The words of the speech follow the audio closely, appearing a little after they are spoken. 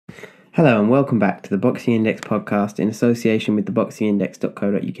Hello and welcome back to the Boxing Index podcast in association with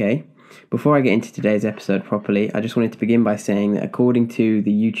theboxingindex.co.uk. Before I get into today's episode properly, I just wanted to begin by saying that according to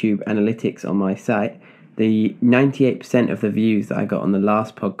the YouTube analytics on my site, the 98% of the views that I got on the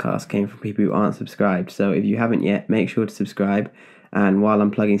last podcast came from people who aren't subscribed. So if you haven't yet, make sure to subscribe. And while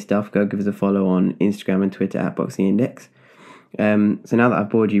I'm plugging stuff, go give us a follow on Instagram and Twitter at Boxing Index. So now that I've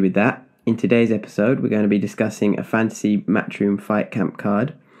bored you with that, in today's episode, we're going to be discussing a fantasy Matchroom fight camp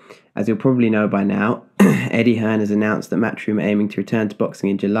card. As you'll probably know by now, Eddie Hearn has announced that Matchroom are aiming to return to boxing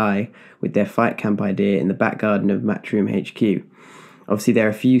in July with their fight camp idea in the back garden of Matchroom HQ. Obviously, there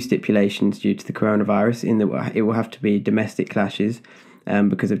are a few stipulations due to the coronavirus in that it will have to be domestic clashes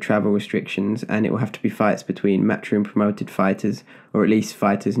because of travel restrictions, and it will have to be fights between Matchroom promoted fighters, or at least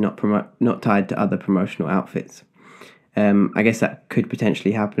fighters not tied to other promotional outfits. I guess that could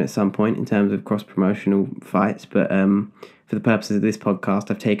potentially happen at some point in terms of cross-promotional fights, but for the purposes of this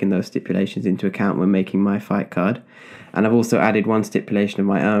podcast, I've taken those stipulations into account when making my fight card. And I've also added one stipulation of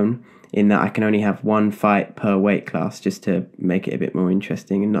my own in that I can only have one fight per weight class just to make it a bit more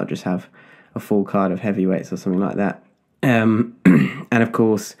interesting and not just have a full card of heavyweights or something like that. And of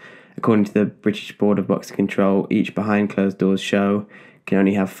course, according to the British Board of Boxing Control, each behind closed doors show can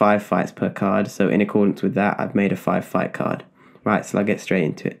only have 5 fights per card. So in accordance with that, I've made a 5-fight card. Right, so I'll get straight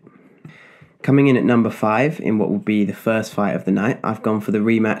into it. Coming in at number 5 in what will be the first fight of the night, I've gone for the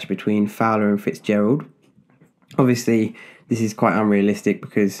rematch between Fowler and Fitzgerald. Obviously, this is quite unrealistic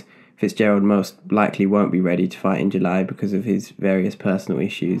because Fitzgerald most likely won't be ready to fight in July because of his various personal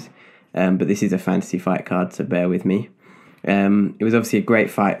issues. But this is a fantasy fight card, so bear with me. It was obviously a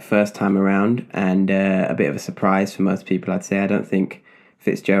great fight first time around and a bit of a surprise for most people, I'd say. I don't think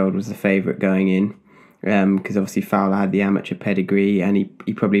Fitzgerald was the favourite going in. Because obviously Fowler had the amateur pedigree and he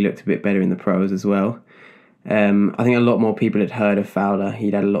probably looked a bit better in the pros as well. I think a lot more people had heard of Fowler.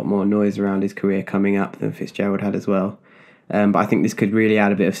 He'd had a lot more noise around his career coming up than Fitzgerald had as well. But I think this could really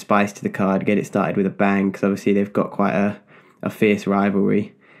add a bit of spice to the card, get it started with a bang, because obviously they've got quite a fierce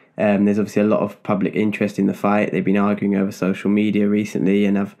rivalry. There's obviously a lot of public interest in the fight. They've been arguing over social media recently,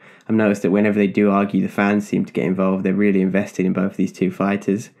 and I've noticed that whenever they do argue, the fans seem to get involved. They're really invested in both these two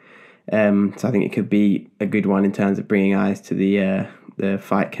fighters. So I think it could be a good one in terms of bringing eyes to the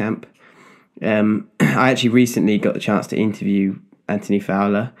fight camp. I actually recently got the chance to interview Anthony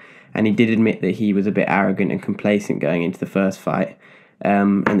Fowler, and he did admit that he was a bit arrogant and complacent going into the first fight,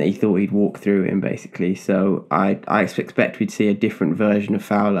 and that he thought he'd walk through him, basically. So I expect we'd see a different version of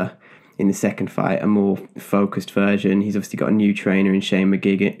Fowler in the second fight, a more focused version. He's obviously got a new trainer in Shane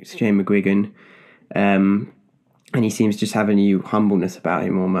McGuigan. And he seems to just have a new humbleness about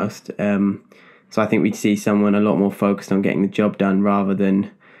him almost. So I think we'd see someone a lot more focused on getting the job done rather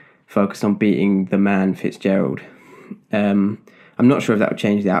than focused on beating the man Fitzgerald. I'm not sure if that would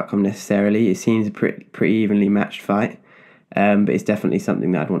change the outcome necessarily. It seems a pretty evenly matched fight, but it's definitely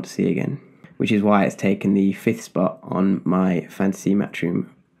something that I'd want to see again, which is why it's taken the 5th spot on my fantasy Matchroom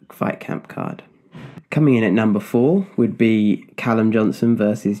fight camp card. Coming in at number 4 would be Callum Johnson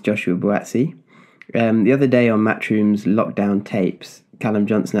versus Joshua Buatsi. The other day on Matchroom's lockdown tapes, Callum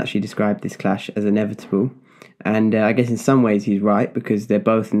Johnson actually described this clash as inevitable. And I guess in some ways he's right, because they're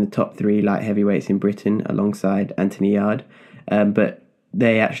both in the top 3 light heavyweights in Britain alongside Anthony Yarde. But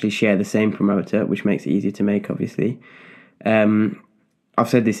they actually share the same promoter, which makes it easier to make, obviously. I've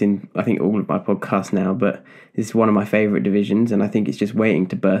said this in, I think, all of my podcasts now, but this is one of my favourite divisions, and I think it's just waiting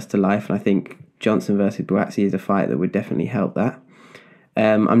to burst to life. And I think Johnson versus Buatsi is a fight that would definitely help that.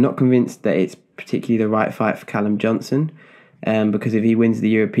 I'm not convinced that it's particularly the right fight for Callum Johnson, because if he wins the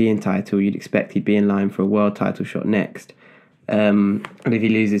European title, you'd expect he'd be in line for a world title shot next. And if he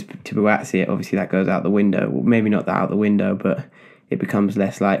loses to Buatsi, obviously that goes out the window. Well, maybe not that out the window, but it becomes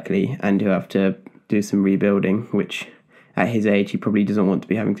less likely, and he'll have to do some rebuilding, which at his age he probably doesn't want to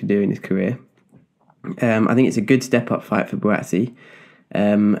be having to do in his career. I think it's a good step-up fight for Buatsi.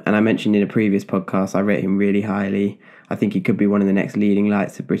 And I mentioned in a previous podcast, I rate him really highly. I think he could be one of the next leading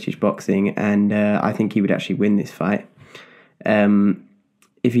lights of British boxing, and I think he would actually win this fight.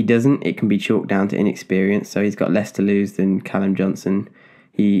 If he doesn't, it can be chalked down to inexperience, so he's got less to lose than Callum Johnson.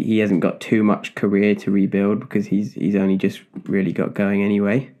 He hasn't got too much career to rebuild because he's only just really got going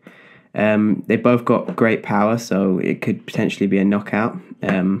anyway. They've both got great power, so it could potentially be a knockout.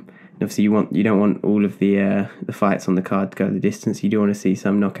 Obviously, you don't want all of the fights on the card to go the distance. You do want to see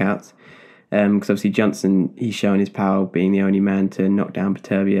some knockouts. Because obviously Johnson, he's shown his power being the only man to knock down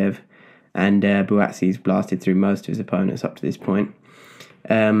Beterbiev, and Buatsi's blasted through most of his opponents up to this point.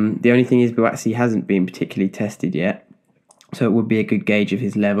 The only thing is Buatsi hasn't been particularly tested yet, so it would be a good gauge of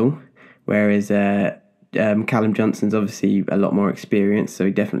his level, whereas Callum Johnson's obviously a lot more experienced, so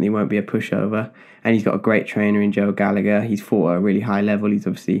he definitely won't be a pushover. And he's got a great trainer in Joe Gallagher. He's fought at a really high level. He's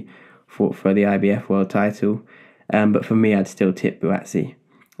obviously fought for the IBF world title. But for me, I'd still tip Buatsi.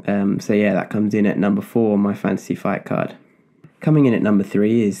 So yeah, that comes in at number 4 on my fantasy fight card. Coming in at number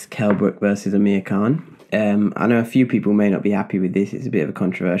 3 is Kell Brook versus Amir Khan. I know a few people may not be happy with this. It's a bit of a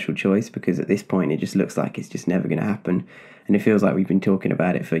controversial choice because at this point it just looks like it's just never going to happen. And it feels like we've been talking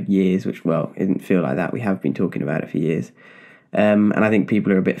about it for years, which, well, it didn't feel like that. We have been talking about it for years. And I think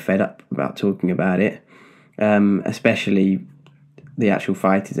people are a bit fed up about talking about it, especially the actual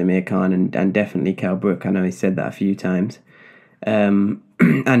fighters, Amir Khan and definitely Kell Brook. I know he said that a few times.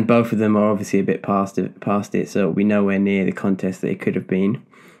 And both of them are obviously a bit past it, so it'll be nowhere near the contest that it could have been.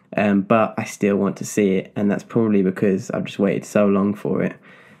 But I still want to see it, and that's probably because I've just waited so long for it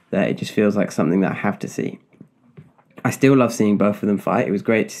that it just feels like something that I have to see. I still love seeing both of them fight. It was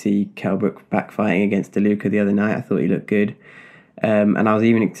great to see Kell Brook back fighting against DeLuca the other night. I thought he looked good. And I was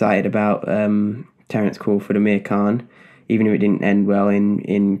even excited about Terence Crawford, Amir Khan, even if it didn't end well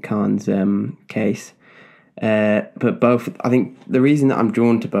in Khan's case. But both, I think the reason that I'm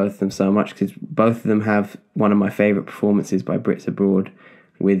drawn to both of them so much because both of them have one of my favourite performances by Brits abroad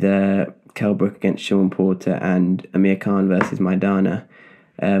with Kell Brook against Sean Porter and Amir Khan versus Maidana.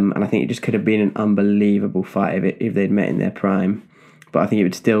 And I think it just could have been an unbelievable fight if they'd met in their prime. But I think it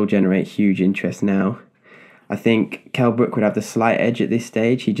would still generate huge interest now. I think Kell Brook would have the slight edge at this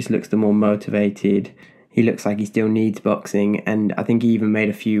stage. He just looks the more motivated. He looks like he still needs boxing. And I think he even made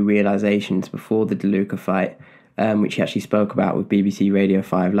a few realisations before the DeLuca fight, which he actually spoke about with BBC Radio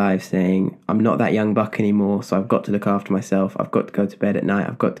 5 Live, saying, I'm not that young buck anymore, so I've got to look after myself. I've got to go to bed at night.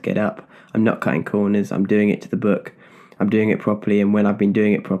 I've got to get up. I'm not cutting corners. I'm doing it to the book. I'm doing it properly, and when I've been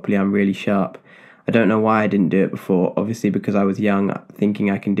doing it properly, I'm really sharp. I don't know why I didn't do it before, obviously because I was young, thinking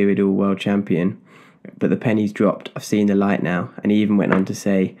I can do it all, world champion. But the penny's dropped. I've seen the light now. And he even went on to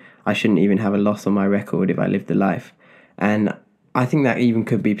say, I shouldn't even have a loss on my record if I lived the life. And I think that even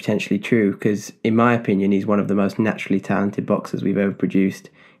could be potentially true, because in my opinion, he's one of the most naturally talented boxers we've ever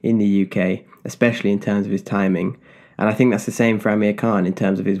produced in the UK, especially in terms of his timing. And I think that's the same for Amir Khan in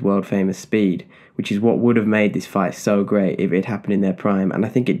terms of his world-famous speed, which is what would have made this fight so great if it had happened in their prime. And I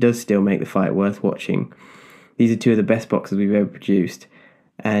think it does still make the fight worth watching. These are two of the best boxers we've ever produced.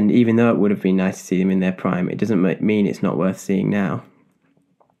 And even though it would have been nice to see them in their prime, it doesn't mean it's not worth seeing now.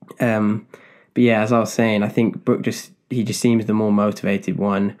 But yeah, as I was saying, I think Brook just seems the more motivated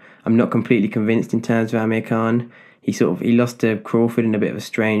one. I'm not completely convinced in terms of Amir Khan. He lost to Crawford in a bit of a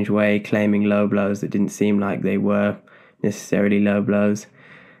strange way, claiming low blows that didn't seem like they were necessarily low blows.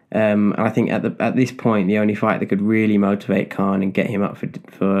 And I think at this point, the only fight that could really motivate Khan and get him up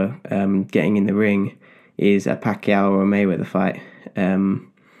for getting in the ring is a Pacquiao or a Mayweather fight.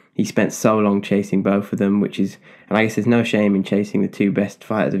 He spent so long chasing both of them, and I guess there's no shame in chasing the two best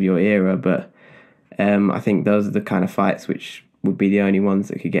fighters of your era, but I think those are the kind of fights which would be the only ones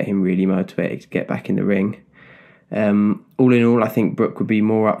that could get him really motivated to get back in the ring. All in all, I think Brook would be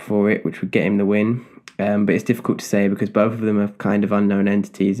more up for it, which would get him the win. But it's difficult to say because both of them are kind of unknown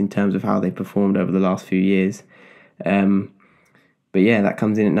entities in terms of how they performed over the last few years. But yeah, that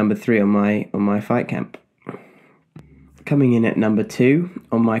comes in at number 3 on my fight camp. Coming in at number 2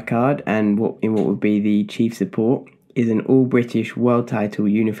 on my card, and what would be the chief support, is an all-British world title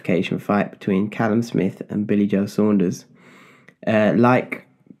unification fight between Callum Smith and Billy Joe Saunders. As I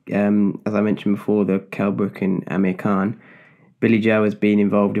mentioned before, the Kell Brook and Amir Khan, Billy Joe has been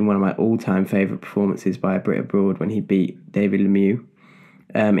involved in one of my all-time favourite performances by a Brit abroad when he beat David Lemieux.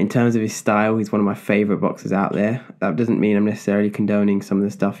 In terms of his style, he's one of my favourite boxers out there. That doesn't mean I'm necessarily condoning some of the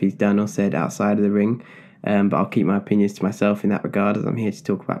stuff he's done or said outside of the ring, but I'll keep my opinions to myself in that regard, as I'm here to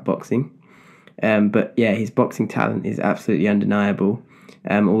talk about boxing. But yeah, his boxing talent is absolutely undeniable,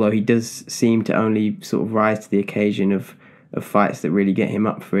 although he does seem to only sort of rise to the occasion of fights that really get him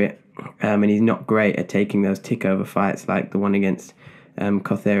up for it. And he's not great at taking those tick-over fights like the one against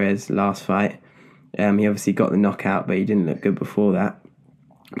Cotheres last fight. He obviously got the knockout, but he didn't look good before that.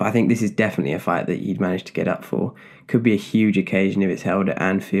 But I think this is definitely a fight that he'd managed to get up for. Could be a huge occasion if it's held at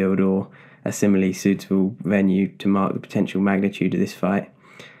Anfield or a similarly suitable venue to mark the potential magnitude of this fight.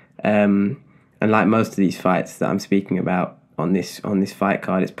 And like most of these fights that I'm speaking about on this fight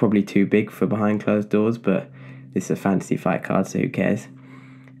card, it's probably too big for behind closed doors, but this is a fantasy fight card, so who cares?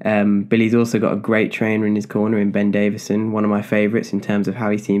 Billy's also got a great trainer in his corner in Ben Davison, one of my favourites in terms of how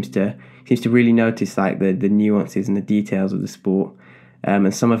he seems to really notice like the nuances and the details of the sport.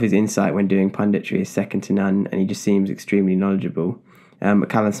 And some of his insight when doing punditry is second to none, and he just seems extremely knowledgeable. But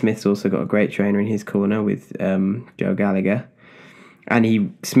Callum Smith's also got a great trainer in his corner with Joe Gallagher.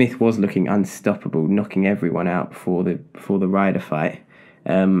 And Smith was looking unstoppable, knocking everyone out before the Ryder fight.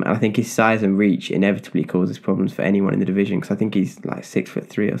 And I think his size and reach inevitably causes problems for anyone in the division, because I think he's like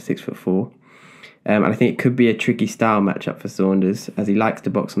 6'3" or 6'4". And I think it could be a tricky style matchup for Saunders, as he likes to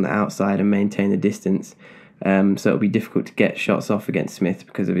box on the outside and maintain the distance. So it'll be difficult to get shots off against Smith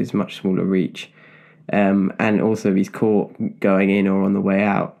because of his much smaller reach. And also, if he's caught going in or on the way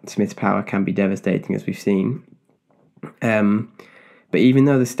out, Smith's power can be devastating, as we've seen. But even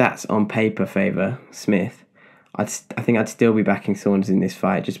though the stats on paper favour Smith, I think I'd still be backing Saunders in this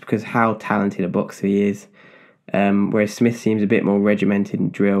fight, just because how talented a boxer he is. Whereas Smith seems a bit more regimented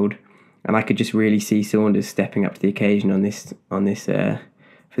and drilled, and I could just really see Saunders stepping up to the occasion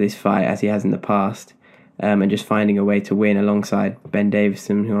for this fight, as he has in the past, and just finding a way to win alongside Ben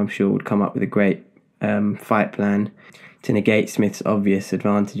Davison, who I'm sure would come up with a great fight plan to negate Smith's obvious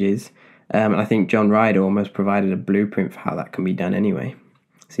advantages. And I think John Ryder almost provided a blueprint for how that can be done anyway.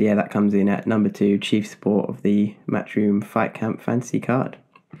 So yeah, that comes in at number 2, chief support of the Matchroom Fight Camp Fantasy card.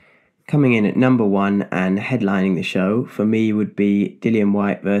 Coming in at number 1 and headlining the show, for me, would be Dillian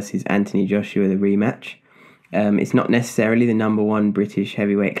Whyte versus Anthony Joshua, the rematch. It's not necessarily the number 1 British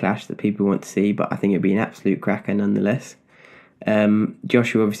heavyweight clash that people want to see, but I think it'd be an absolute cracker nonetheless.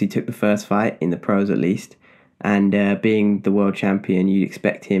 Joshua obviously took the first fight, in the pros at least, and being the world champion, you'd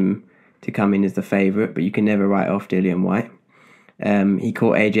expect him to come in as the favourite, but you can never write off Dillian Whyte. He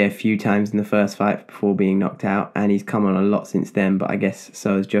caught AJ a few times in the first fight before being knocked out, and he's come on a lot since then, but I guess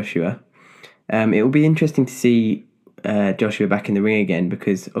so has Joshua. It will be interesting to see Joshua back in the ring again,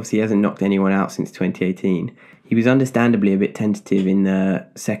 because obviously he hasn't knocked anyone out since 2018. He was understandably a bit tentative in the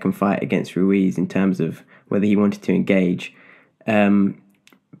second fight against Ruiz in terms of whether he wanted to engage.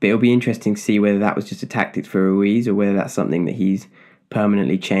 But it'll be interesting to see whether that was just a tactic for Ruiz, or whether that's something that he's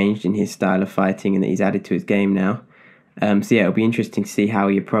permanently changed in his style of fighting and that he's added to his game now. So yeah, it'll be interesting to see how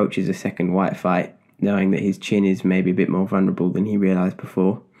he approaches a second Whyte fight, knowing that his chin is maybe a bit more vulnerable than he realised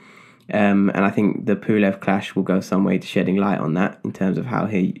before. And I think the Pulev clash will go some way to shedding light on that in terms of how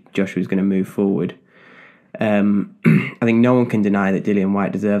Joshua's going to move forward. I think no one can deny that Dillian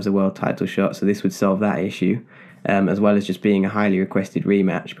Whyte deserves a world title shot, so this would solve that issue, as well as just being a highly requested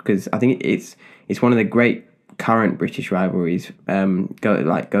rematch, because I think it's one of the great current British rivalries, go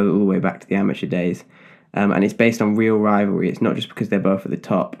all the way back to the amateur days, and it's based on real rivalry. It's not just because they're both at the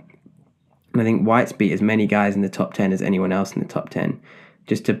top. And I think Whyte's beat as many guys in the top 10 as anyone else in the top 10.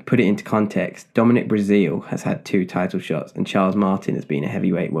 Just to put it into context, Dominic Breazeale has had 2 title shots, and Charles Martin has been a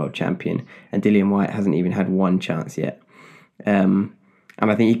heavyweight world champion, and Dillian Whyte hasn't even had 1 chance yet. And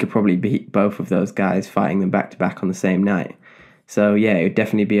I think he could probably beat both of those guys, fighting them back to back on the same night. So yeah, it would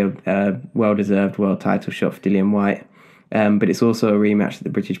definitely be a well-deserved world title shot for Dillian Whyte. But it's also a rematch that the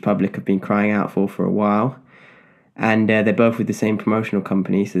British public have been crying out for a while. And they're both with the same promotional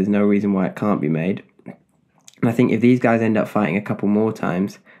company, so there's no reason why it can't be made. And I think if these guys end up fighting a couple more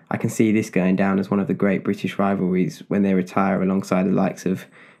times, I can see this going down as one of the great British rivalries when they retire, alongside the likes of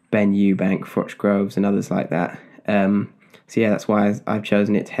Ben Eubank, Froch Groves and others like that. So yeah, that's why I've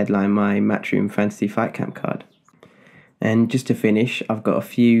chosen it to headline my Matchroom Fantasy Fight Camp card. And just to finish, I've got a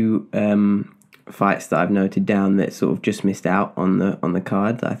few fights that I've noted down that sort of just missed out on the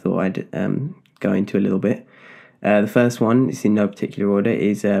card that I thought I'd go into a little bit. The first one, it's in no particular order,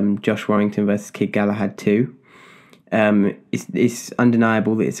 is Josh Warrington versus Kid Galahad 2. It's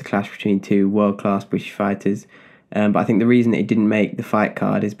undeniable that it's a clash between 2 world-class British fighters, but I think the reason that it didn't make the fight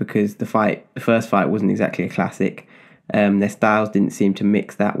card is because the first fight wasn't exactly a classic. Their styles didn't seem to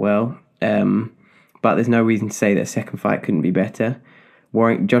mix that well, but there's no reason to say that a second fight couldn't be better.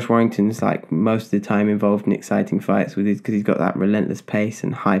 Josh Warrington's like most of the time involved in exciting fights because he's got that relentless pace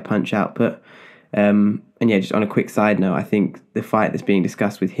and high punch output. And yeah, just on a quick side note, I think the fight that's being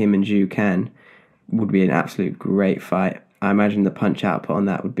discussed with him and Zhu Can would be an absolute great fight. I imagine the punch output on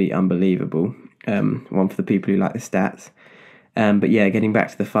that would be unbelievable. One for the people who like the stats. But yeah, getting back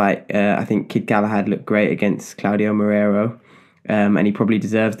to the fight, I think Kid Galahad looked great against Claudio Moreiro, and he probably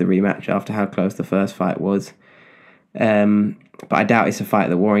deserves the rematch after how close the first fight was. But I doubt it's a fight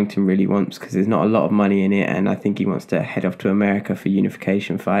that Warrington really wants, because there's not a lot of money in it, and I think he wants to head off to America for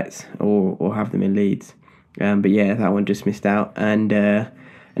unification fights or have them in Leeds. But yeah, that one just missed out. And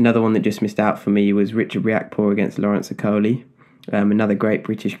another one that just missed out for me was Richard Riakporhe against Lawrence Okoli. Another great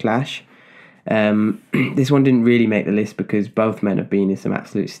British clash. This one didn't really make the list because both men have been in some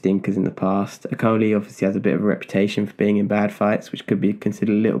absolute stinkers in the past. Okoli obviously has a bit of a reputation for being in bad fights, which could be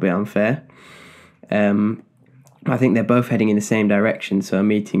considered a little bit unfair. I think they're both heading in the same direction, so a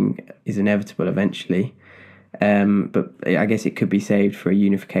meeting is inevitable eventually. But I guess it could be saved for a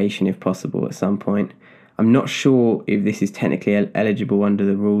unification if possible at some point. I'm not sure if this is technically eligible under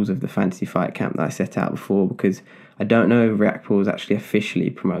the rules of the Fantasy Fight Camp that I set out before, because I don't know if Reakpour is actually officially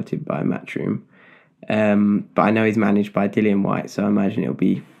promoted by Matchroom. But I know he's managed by Dillian Whyte, so I imagine it'll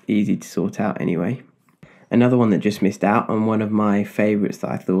be easy to sort out anyway. Another one that just missed out, and one of my favourites that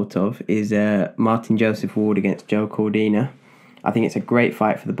I thought of, is Martin Joseph Ward against Joe Cordina. I think it's a great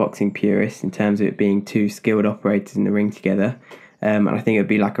fight for the boxing purists in terms of it being two skilled operators in the ring together. And I think it would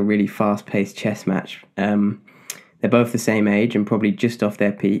be like a really fast-paced chess match. They're both the same age and probably just off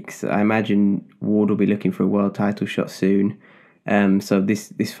their peaks. I imagine Ward will be looking for a world title shot soon. So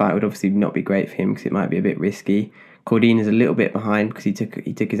this fight would obviously not be great for him because it might be a bit risky. Cordina's a little bit behind because he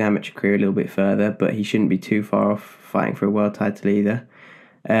took his amateur career a little bit further, but he shouldn't be too far off fighting for a world title either.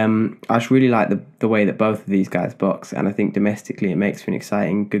 I just really like the way that both of these guys box, and I think domestically it makes for an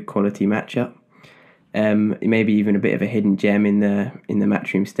exciting, good quality matchup. Maybe even a bit of a hidden gem in the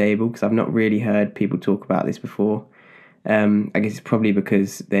Matchroom stable, because I've not really heard people talk about this before. I guess it's probably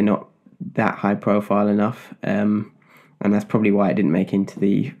because they're not that high profile enough, and that's probably why it didn't make into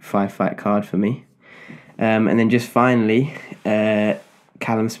the 5-fight card for me. And then just finally,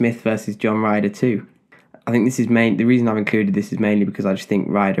 Callum Smith versus John Ryder 2. I think the reason I've included this is mainly because I just think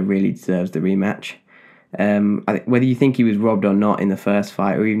Ryder really deserves the rematch. Whether you think he was robbed or not in the first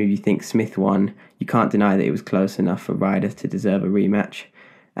fight, or even if you think Smith won, you can't deny that it was close enough for Ryder to deserve a rematch.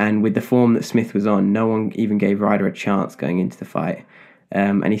 And with the form that Smith was on, no one even gave Ryder a chance going into the fight.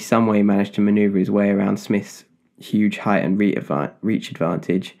 And he some way managed to manoeuvre his way around Smith's huge height and reach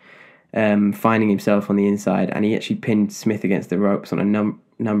advantage, finding himself on the inside, and he actually pinned Smith against the ropes on a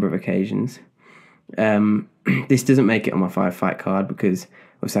number of occasions. This doesn't make it on my 5-fight card because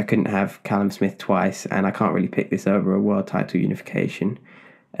obviously I couldn't have Callum Smith twice, and I can't really pick this over a world title unification.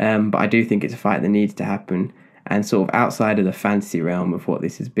 But I do think it's a fight that needs to happen, and sort of outside of the fantasy realm of what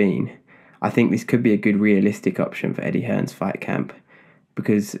this has been, I think this could be a good realistic option for Eddie Hearn's fight camp,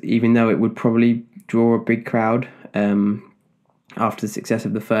 because even though it would probably draw a big crowd after the success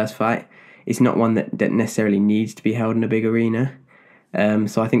of the first fight, it's not one that necessarily needs to be held in a big arena.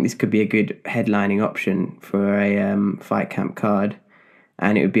 So I think this could be a good headlining option for a fight camp card,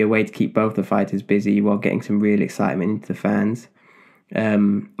 and it would be a way to keep both the fighters busy while getting some real excitement into the fans,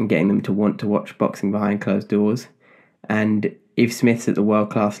 and getting them to want to watch boxing behind closed doors. And if Smith's at the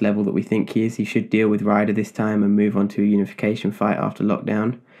world-class level that we think he is, he should deal with Ryder this time and move on to a unification fight after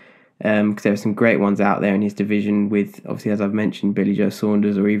lockdown. Because there are some great ones out there in his division with, obviously, as I've mentioned, Billy Joe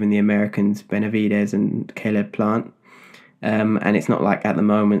Saunders, or even the Americans, Benavidez and Caleb Plant. And it's not like at the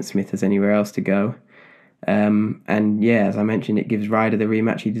moment Smith has anywhere else to go. And yeah, as I mentioned, it gives Ryder the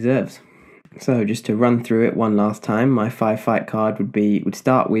rematch he deserves. So just to run through it one last time, my 5-fight card would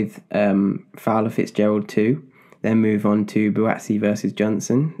start with Fowler Fitzgerald 2, then move on to Buatsi versus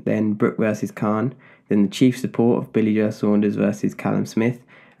Johnson, then Brook versus Khan, then the chief support of Billy Joe Saunders versus Callum Smith,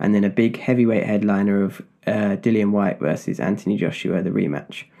 and then a big heavyweight headliner of Dillian Whyte versus Anthony Joshua, the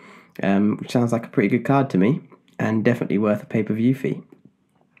rematch. Which sounds like a pretty good card to me, and definitely worth a pay-per-view fee.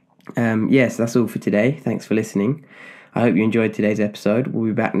 Yes, that's all for today. Thanks for listening. I hope you enjoyed today's episode. We'll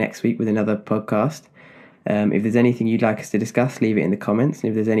be back next week with another podcast. If there's anything you'd like us to discuss, leave it in the comments. And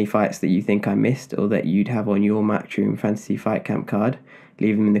if there's any fights that you think I missed or that you'd have on your Matchroom Fantasy Fight Camp card,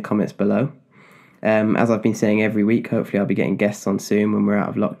 leave them in the comments below. As I've been saying every week, hopefully I'll be getting guests on soon when we're out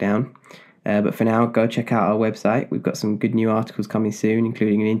of lockdown. But for now, go check out our website. We've got some good new articles coming soon,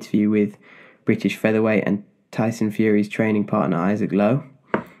 including an interview with British featherweight and Tyson Fury's training partner Isaac Lowe.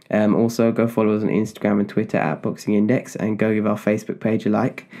 Also, go follow us on Instagram and Twitter at Boxing Index, and go give our Facebook page a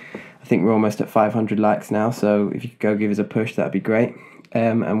like. I think we're almost at 500 likes now, so if you could go give us a push, that'd be great.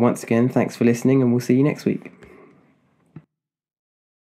 And once again, thanks for listening, and we'll see you next week.